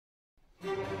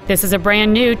This is a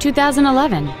brand new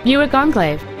 2011 Buick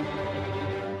Enclave.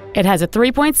 It has a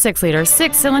 3.6-liter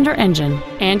six-cylinder engine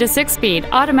and a 6-speed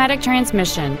automatic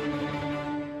transmission.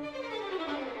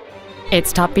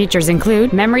 Its top features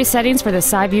include memory settings for the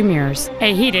side view mirrors,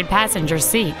 a heated passenger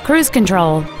seat, cruise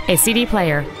control, a CD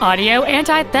player, audio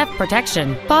anti-theft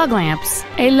protection, fog lamps,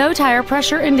 a low tire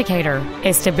pressure indicator,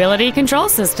 a stability control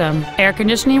system, air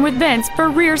conditioning with vents for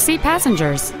rear seat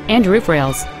passengers, and roof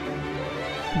rails.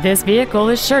 This vehicle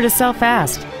is sure to sell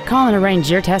fast. Call and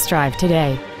arrange your test drive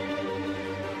today.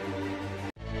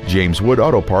 James Wood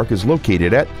Auto Park is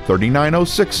located at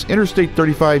 3906 Interstate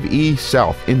 35E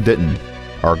South in Denton.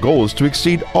 Our goal is to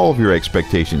exceed all of your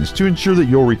expectations to ensure that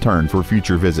you'll return for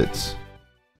future visits.